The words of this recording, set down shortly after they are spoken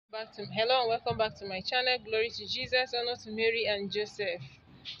Hello and welcome back to my channel. Glory to Jesus, honor to Mary and Joseph.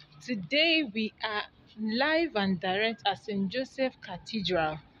 Today we are live and direct at St. Joseph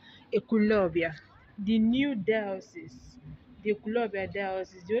Cathedral Ekwulobia, the new diocese, the Ekwulobia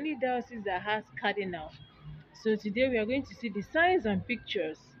Diocese, the only diocese that has Cardinal. So today we are going to see the signs and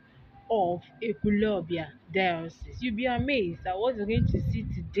pictures of Ekwulobia Diocese. You'll be amazed at what you're going to see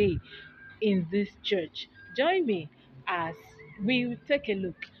today in this church. Join me as we take a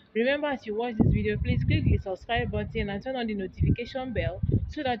look. Remember, as you watch this video, please click the subscribe button and turn on the notification bell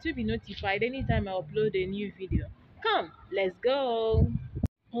so that you'll be notified anytime I upload a new video. Come, let's go.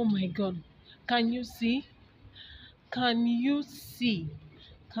 Oh my God, can you see? Can you see?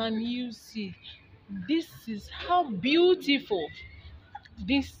 Can you see? This is how beautiful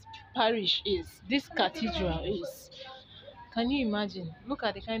this parish is, this cathedral is. Can you imagine? Look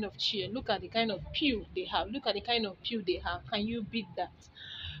at the kind of chair, look at the kind of pew they have, look at the kind of pew they have. Can you beat that?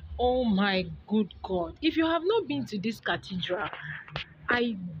 Oh my good God. If you have not been to this cathedral,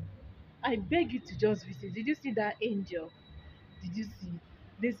 I I beg you to just visit. Did you see that angel? Did you see?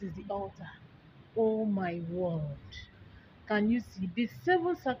 This is the altar. Oh my word. Can you see the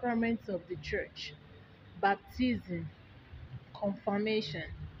seven sacraments of the church? Baptism, confirmation.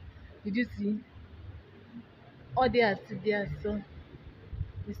 Did you see? All they are still there, so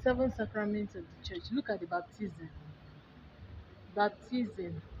the seven sacraments of the church. Look at the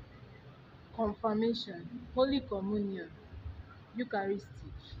baptism, confirmation, Holy Communion, Eucharistic.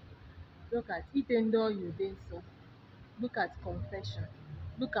 Look at Itendo Yudenso. Look at confession.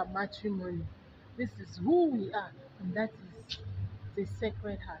 Look at matrimony. This is who we are, and that is the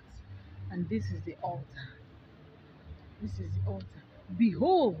Sacred Heart. And this is the altar. This is the altar.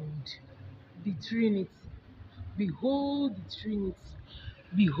 Behold the Trinity. Behold the Trinity.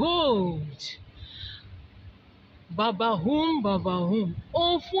 Behold. Babahum.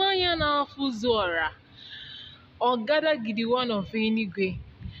 Ofu anya na-afụzụ ọra. Ọgadagidi one of Enigwe.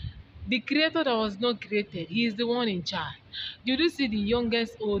 The creator that was not created, he is the one in charge. Did you see the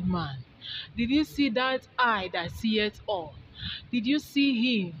youngest old man? Did you see that eye that seeth all? Did you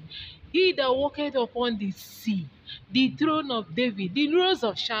see him? He that walketh upon the sea, the throne of David, the rose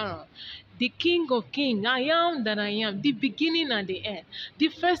of Sharon, the King of kings, I am that I am, the beginning and the end, the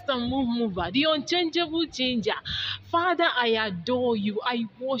first and mover, the unchangeable changer. Father, I adore you. I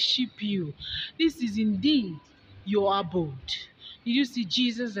worship you. This is indeed your abode. Did you see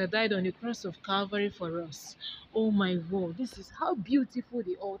Jesus that died on the cross of Calvary for us? Oh my God, this is how beautiful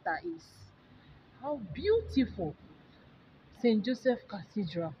the altar is. How beautiful. St. Joseph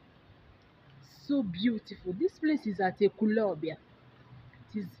Cathedral. So beautiful. This place is at Ekwulobia.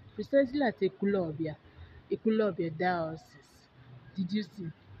 It is precisely at Ekwulobia. Ekwulobia Diocese. Did you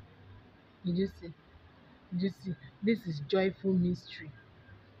see? Did you see? Did you see? This is joyful mystery.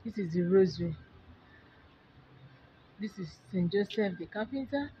 This is the rosary. This is St. Joseph the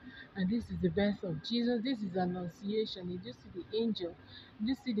carpenter, and this is the birth of Jesus. This is Annunciation. Did you see the angel? Did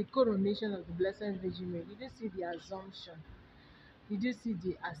you see the coronation of the Blessed Virgin Mary? Did you see the Assumption? Did you see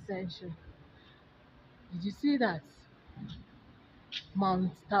the Ascension? Did you see that?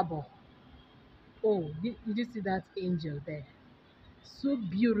 Mount Tabor. Oh, did you see that angel there? So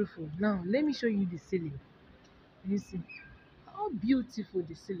beautiful. Now, let me show you the ceiling. You see how beautiful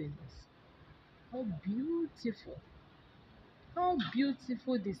the ceiling is. How beautiful. How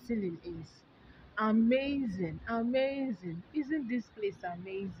beautiful the ceiling is. Amazing, amazing. Isn't this place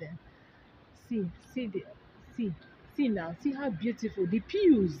amazing? See, see now, see how beautiful the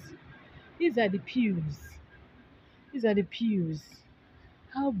pews. These are the pews. These are the pews.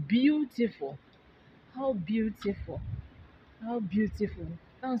 How beautiful. How beautiful. How beautiful.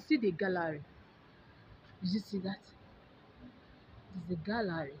 Now see the gallery. Did you see that? It's the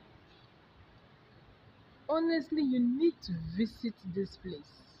gallery. Honestly, you need to visit this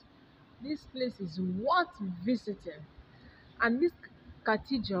place. This place is worth visiting. And this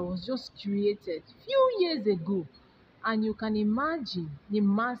cathedral was just created few years ago. And you can imagine the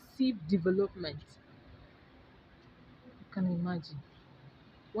massive development. You can imagine.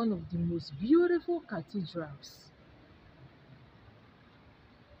 One of the most beautiful cathedrals.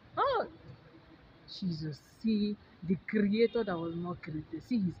 Oh, Jesus, see the creator that was not created.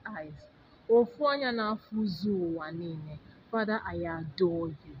 See his eyes. Father, I adore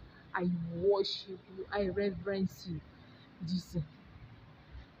you. I worship you. I reverence you. Jesus.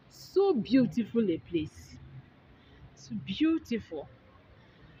 So beautiful a place. So beautiful.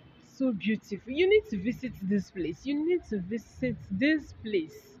 So beautiful. You need to visit this place. You need to visit this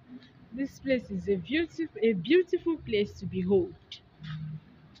place. This place is a beautiful place to behold.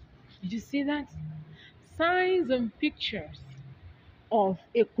 Did you see that? Signs and pictures of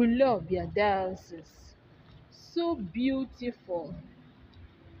Ekwulobia Diocese. So beautiful.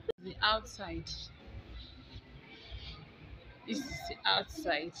 The outside. This is the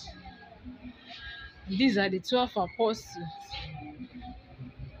outside. These are the 12 apostles.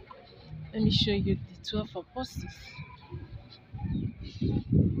 Let me show you the 12 apostles.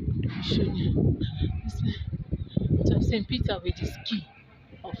 Let me show you. This is St. Peter with his key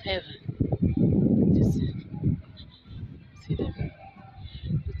of heaven. This, see them?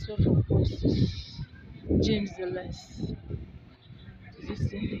 The 12 apostles. James the Less. This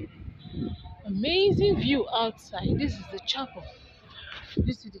is the amazing view outside. This is the chapel.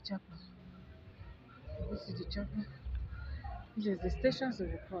 This is the chapel. This is the chapel. This is the Stations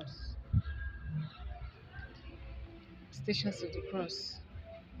of the Cross. Stations of the Cross.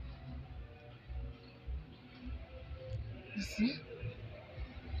 You see?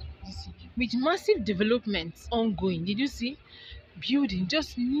 You see? With massive developments ongoing. Did you see? Building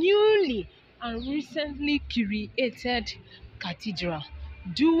just newly and recently created cathedral.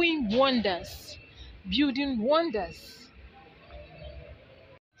 Doing wonders. Building wonders.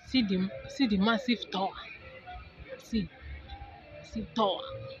 See the massive tower. See tower.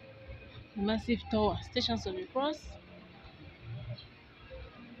 The massive tower. Stations of the Cross.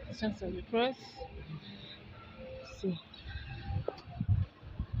 Stations of the Cross. See.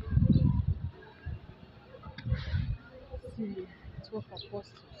 See the 12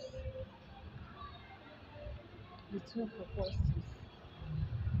 apostles. The 12 apostles.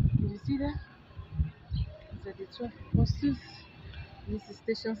 Did you see that? These are the 12 apostles. This is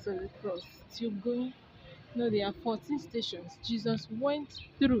Stations of the Cross. Still going. No, there are 14 stations. Jesus went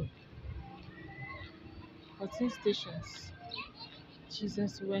through 14 stations.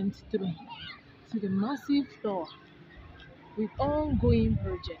 Jesus went through. See the massive tower with ongoing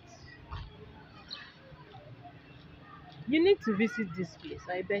projects. You need to visit this place.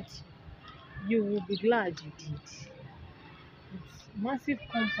 I bet you will be glad you did. It's massive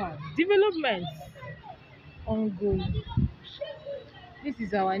compound. Developments ongoing. This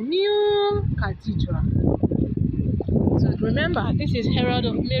is our new cathedral. So remember, this is Herald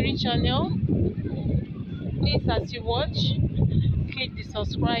of Mary channel. Please, as you watch, click the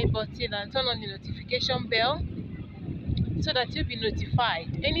subscribe button and turn on the notification bell so that you'll be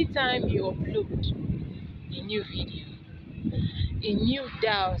notified anytime you upload a new video. A new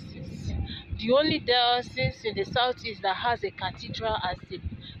diocese. The only diocese in the southeast that has a cathedral as the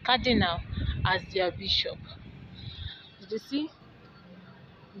Cardinal as their bishop. Did you see?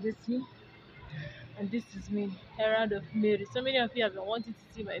 Did you see? And this is me, Herald of Mary. So many of you have been wanting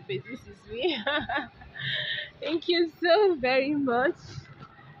to see my face. This is me. Thank you so very much.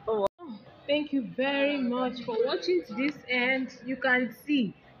 Thank you very much for watching to this end. You can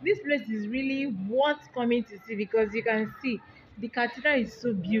see this place is really worth coming to see because you can see the cathedral is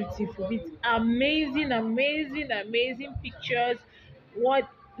so beautiful. It's amazing pictures. What,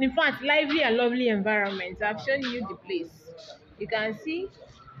 in fact, lively and lovely environment. I've shown you the place. You can see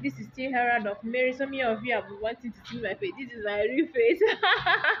this is still Herald of Mary. So many of you have been wanting to see my face. This is my real face.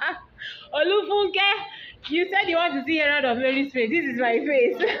 Olufunke, you said you want to see Herald of Mary's face. This is my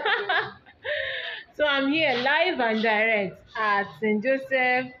face. So I'm here live and direct at St.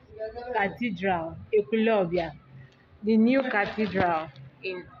 Joseph Cathedral Ekwulobia, the new cathedral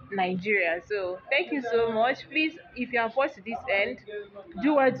in Nigeria. So thank you so much. Please, if you have watched to this end,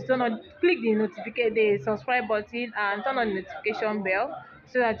 do well to click the subscribe button and turn on the notification bell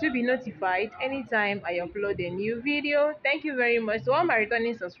so that you'll be notified anytime I upload a new video. Thank you very much. To all my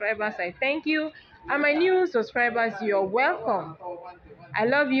returning subscribers, I thank you. And my new subscribers, you're welcome. I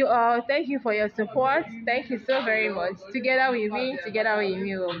love you all. Thank you for your support. Thank you so very much. Together with me, together with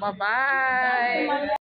you. Bye-bye.